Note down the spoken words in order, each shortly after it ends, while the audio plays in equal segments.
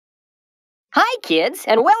Hi, kids,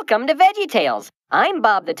 and welcome to VeggieTales. I'm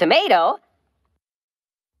Bob the Tomato.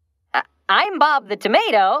 I'm Bob the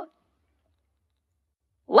Tomato.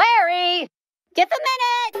 Larry! Just a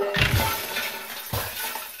minute!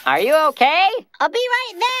 Are you okay? I'll be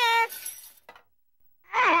right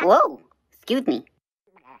there. Whoa, excuse me.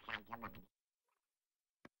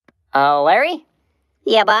 Larry?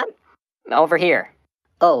 Yeah, Bob? Over here.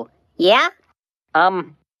 Oh, yeah?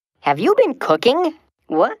 Have you been cooking?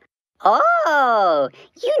 What? Oh,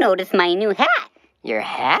 you noticed my new hat. Your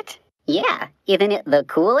hat? Yeah, isn't it the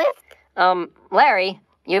coolest? Larry,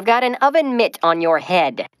 you've got an oven mitt on your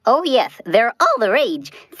head. Oh, yes, they're all the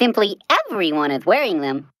rage. Simply everyone is wearing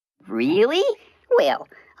them. Really? Well,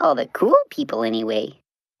 all the cool people anyway.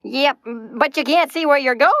 Yep, but you can't see where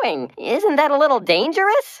you're going. Isn't that a little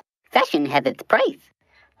dangerous? Fashion has its price.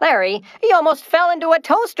 Larry, you almost fell into a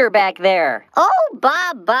toaster back there. Oh,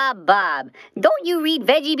 Bob. Don't you read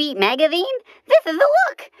Veggie Beat magazine? This is the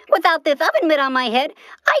look. Without this oven mitt on my head,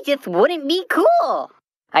 I just wouldn't be cool.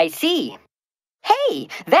 I see. Hey,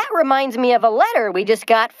 that reminds me of a letter we just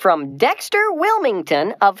got from Dexter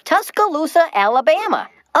Wilmington of Tuscaloosa, Alabama.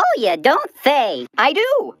 Oh, you don't say. I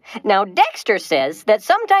do. Now, Dexter says that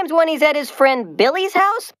sometimes when he's at his friend Billy's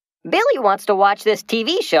house, Billy wants to watch this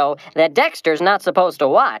TV show that Dexter's not supposed to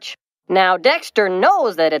watch. Now, Dexter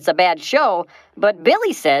knows that it's a bad show, but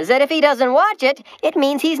Billy says that if he doesn't watch it, it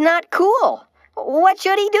means he's not cool. What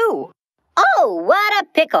should he do? Oh, what a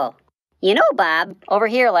pickle. You know, Bob. Over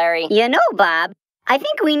here, Larry. You know, Bob. I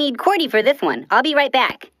think we need Cordy for this one. I'll be right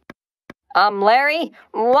back. Larry,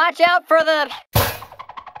 watch out for the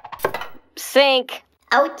sink.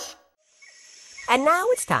 Ouch. And now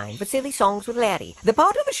it's time for Silly Songs with Larry, the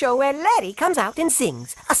part of the show where Larry comes out and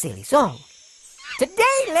sings a silly song.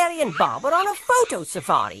 Today, Larry and Bob are on a photo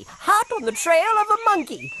safari, hot on the trail of a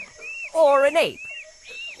monkey. Or an ape.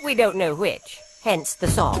 We don't know which, hence the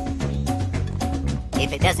song.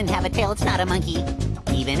 If it doesn't have a tail, it's not a monkey.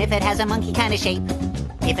 Even if it has a monkey kind of shape.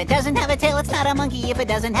 If it doesn't have a tail, it's not a monkey. If it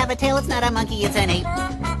doesn't have a tail, it's not a monkey, it's an ape.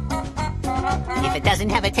 If it doesn't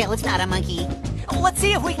have a tail, it's not a monkey. Let's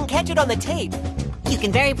see if we can catch it on the tape. You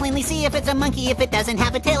can very plainly see if it's a monkey. If it doesn't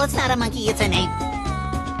have a tail, it's not a monkey, it's an ape.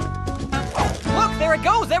 Look, there it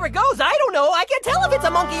goes. I don't know. I can't tell if it's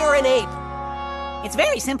a monkey or an ape. It's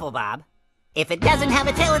very simple, Bob. If it doesn't have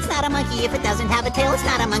a tail, it's not a monkey. If it doesn't have a tail, it's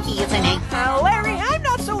not a monkey, it's an ape. Larry, I'm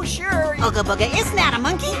not so sure. Ooga booga, it's not a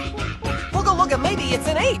monkey. Booga looga, maybe it's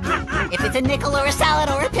an ape. If it's a nickel or a salad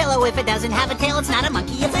or a pillow, if it doesn't have a tail, it's not a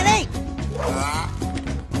monkey, it's an ape.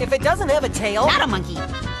 If it doesn't have a tail... Not a monkey.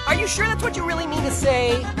 Are you sure that's what you really mean to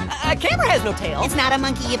say? A camera has no tail. It's not a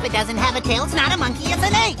monkey. If it doesn't have a tail, it's not a monkey, it's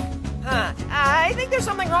an ape. I think there's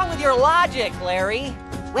something wrong with your logic, Larry.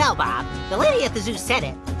 Well, Bob, the lady at the zoo said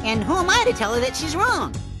it, and who am I to tell her that she's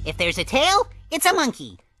wrong? If there's a tail, it's a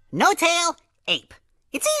monkey. No tail, ape.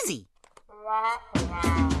 It's easy.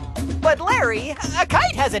 But Larry, a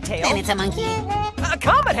kite has a tail. Then it's a monkey. A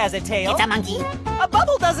comet has a tail. It's a monkey. A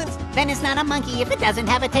bubble doesn't. Then it's not a monkey. If it doesn't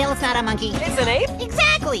have a tail, it's not a monkey. It's an ape?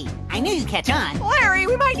 Exactly. I knew you'd catch on. Larry,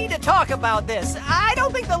 we might need to talk about this. I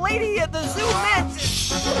don't think the lady at the zoo meant...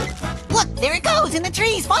 Shh. Look, there it goes in the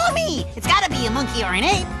trees. Follow me. It's gotta be a monkey or an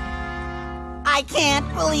ape. I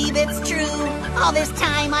can't believe it's true. All this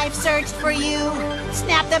time I've searched for you.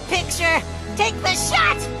 Snap the picture. Take the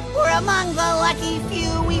shot. We're among the lucky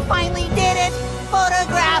few. We finally did it.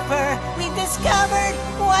 Photographer, we've discovered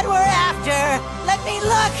what we're after. Let me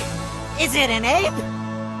look. Is it an ape?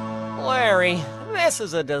 Larry, this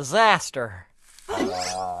is a disaster.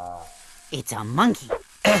 It's a monkey.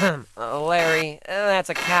 Larry, that's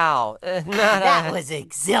a cow. That was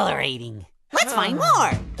exhilarating. Let's find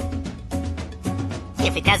more.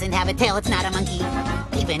 If it doesn't have a tail, it's not a monkey.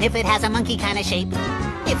 Even if it has a monkey kind of shape.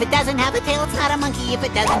 If it doesn't have a tail, it's not a monkey. If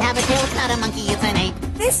it doesn't have a tail, it's not a monkey, it's an ape.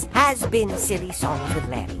 This has been Silly Songs with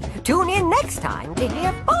Larry. Tune in next time to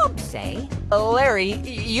hear Bob say... Larry,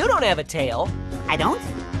 you don't have a tail. I don't?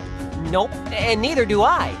 Nope, and neither do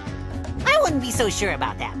I. I wouldn't be so sure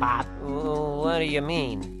about that, Bob. What do you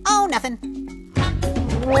mean? Oh, nothing.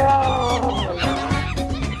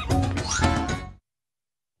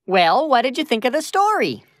 Well, what did you think of the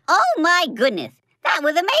story? Oh, my goodness. That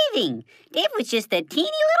was amazing. Dave was just a teeny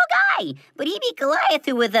little guy, but he beat Goliath,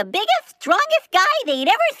 who was the biggest, strongest guy they'd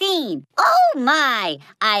ever seen. Oh, my.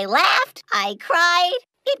 I laughed. I cried.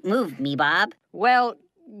 It moved me, Bob. Well,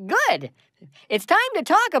 good. It's time to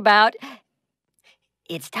talk about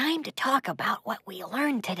what we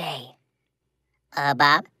learned today.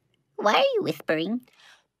 Bob, why are you whispering?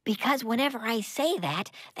 Because whenever I say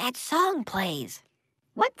that song plays.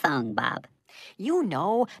 What song, Bob? You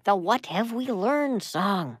know, the What Have We Learned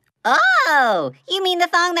song. Oh, you mean the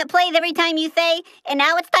song that plays every time you say, and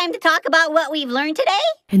now it's time to talk about what we've learned today?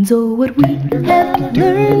 And so what we have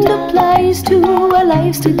learned applies to our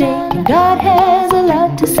lives today. And God has a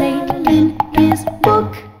lot to say in His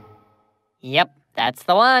book. Yep, that's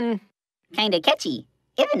the one. Kinda catchy,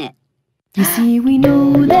 isn't it? You see, we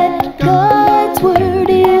know that God's word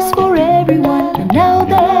is for everyone. And now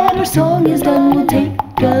that our song is done, we'll take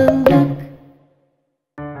a look.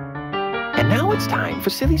 And now it's time for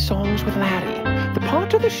Silly Songs with Laddie, the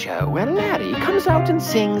part of the show where Laddie comes out and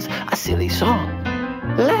sings a silly song.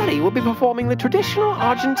 Laddie will be performing the traditional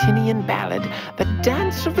Argentinian ballad, The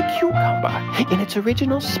Dance of the Cucumber, in its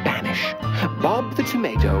original Spanish. Bob the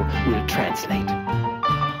Tomato will translate.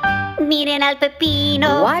 Miren al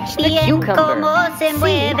pepino, Watch the bien cucumber. cómo se See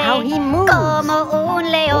mueve, how he moves. como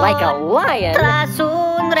un león, Like a lion tras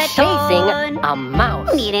un chasing ratón. a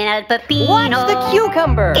mouse. Miren al pepino, Watch the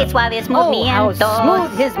cucumber. qué suaves Oh, how movimientos,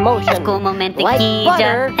 smooth his motion. es como Like mantequilla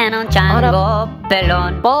butter en un chango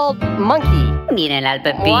pelón. Bald monkey. Miren al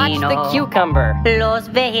Watch pepino, the cucumber. los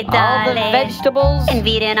All the vegetales, vegetables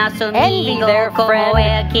envidian a su envy amigo their como friend,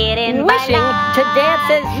 él quieren wishing bailar. to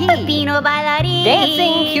dance as he. Pepino bailarín,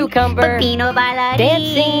 Dancing cucumber. Pepino bailarín,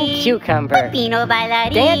 Dancing cucumber. Pepino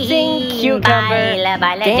bailarín, Dancing cucumber. baila,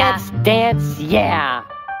 baila Dance, dance, yeah. ya.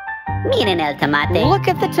 Miren el tomate, Look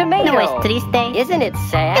at the tomato. no es triste, Isn't it él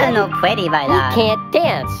sad? no puede He bailar. can't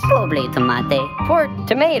dance. Pobre tomate, Poor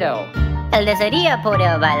tomato. él desearía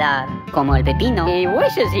poder bailar como el pepino, He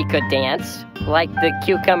wishes he could dance like the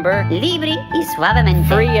cucumber, libre y suavemente,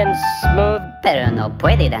 free and smooth, pero no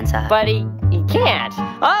puede danzar. but he can't.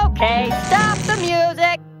 Okay, stop the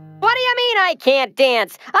music. What do you mean I can't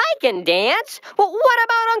dance? I can dance. Well, what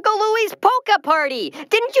about Uncle Louie's polka party?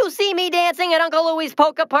 Didn't you see me dancing at Uncle Louie's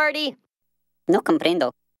polka party? No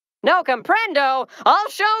comprendo. No comprendo. I'll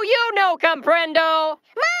show you no comprendo.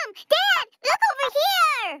 Mom! Dad! Look over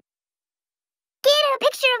here! Get a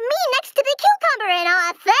picture of me next to the cucumber in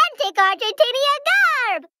authentic Argentinian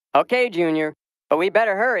garb! Okay, Junior, but we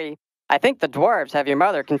better hurry. I think the dwarves have your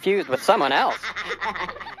mother confused with someone else.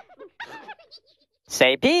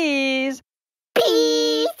 Say peas.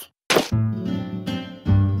 Peace!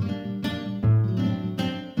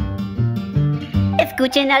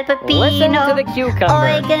 Escuchen al pepino, Listen to the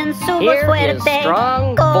cucumber. oigan su voz Hear his fuerte,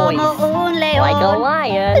 strong como voice, un león, like a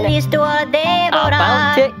lion listo a devorar.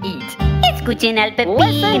 about to eat. Escuchen al Listen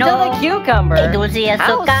pepino, to the cucumber. qué dulce es su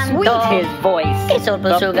How canto, sweet his voice. que sopla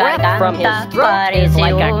The su breath from his garganta, throat is parece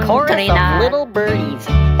like a un chorus trinar. of little birdies.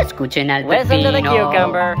 Escuchen al Listen to the pepino,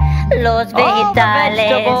 cucumber. los All the vegetales,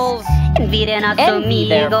 vegetables envidian a su envy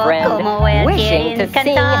their amigo, friend, como él wishing quieren to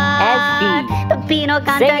sing as cantar. he. Pepino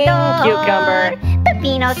Singing cantador, cucumber.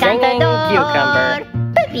 Pepino Singing cantador,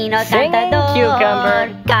 cucumber. Pepino Singing cantador,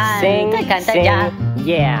 cucumber. canta, Sing, canta sing, ya.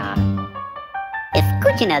 yeah.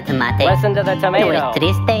 Escuchen al tomate, Listen to the no tomato. es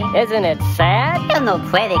triste, Isn't it sad? él no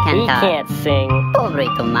puede He cantar. can't sing. Pobre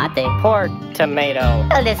tomate, Poor tomato.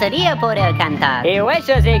 él desearía poder cantar. He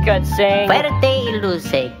wishes he could sing. Fuerte y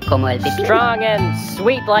dulce como el pepino, Strong and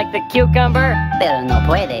sweet like the cucumber, pero no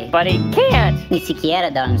puede, but he can't. ni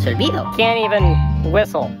siquiera dar un silbido. Can't even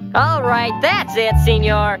whistle. All right, that's it,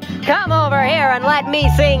 senor. Come over here and let me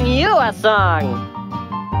sing you a song.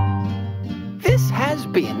 This has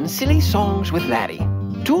been Silly Songs with Laddie.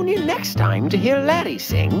 Tune in next time to hear Laddie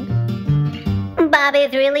sing. Bob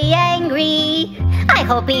is really angry. I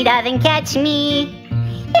hope he doesn't catch me.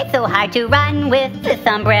 It's so hard to run with the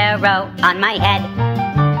sombrero on my head.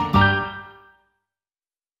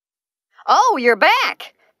 Oh, you're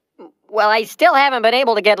back. Well, I still haven't been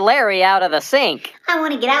able to get Larry out of the sink. I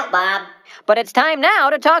want to get out, Bob. But it's time now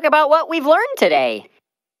to talk about what we've learned today.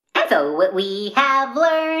 And so what we have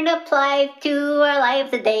learned applies to our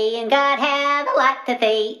lives today, and God has a lot to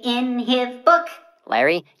say in His book.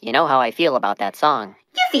 Larry, you know how I feel about that song.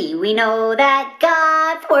 You see, we know that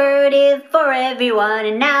God's word is for everyone,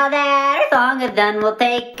 and now that our song is done, we'll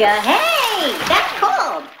take a hey! That's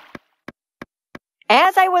cold!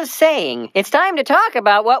 As I was saying, it's time to talk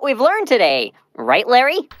about what we've learned today. Right,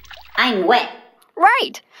 Larry? I'm wet.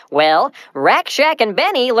 Right. Well, Rack, Shack, and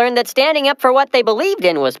Benny learned that standing up for what they believed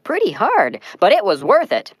in was pretty hard, but it was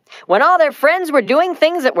worth it. When all their friends were doing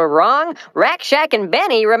things that were wrong, Rack, Shack, and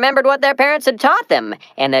Benny remembered what their parents had taught them,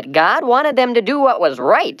 and that God wanted them to do what was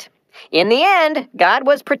right. In the end, God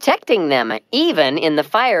was protecting them, even in the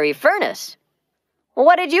fiery furnace.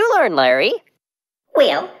 What did you learn, Larry?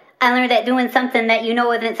 Well, I learned that doing something that you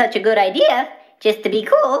know isn't such a good idea, just to be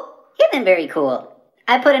cool, isn't very cool.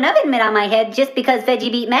 I put an oven mitt on my head just because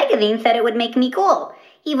Veggie Beat magazine said it would make me cool,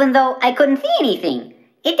 even though I couldn't see anything.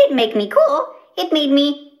 It didn't make me cool. It made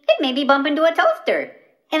me bump into a toaster.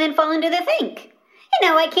 and then fall into the sink. And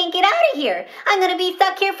now I can't get out of here. I'm going to be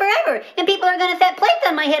stuck here forever, and people are going to set plates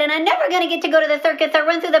on my head, and I'm never going to get to go to the circus or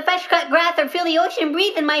run through the fresh-cut grass or feel the ocean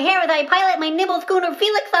breathe in my hair as I pilot my nimble schooner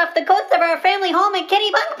Felix off the coast of our family home at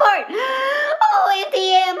Kennebunkport. Oh,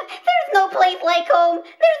 Auntie Em, there's no place like home.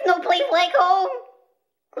 There's no place like home.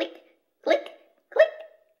 Click, click, click.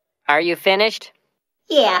 Are you finished?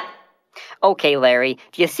 Yeah. Okay, Larry,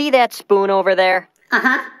 do you see that spoon over there?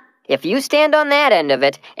 Uh-huh. If you stand on that end of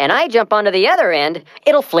it, and I jump onto the other end,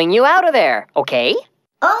 it'll fling you out of there, okay?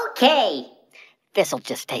 Okay. This'll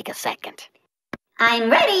just take a second. I'm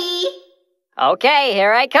ready. Okay,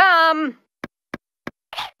 here I come.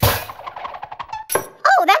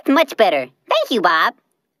 Oh, that's much better. Thank you, Bob.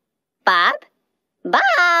 Bob?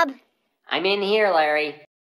 Bob! I'm in here, Larry.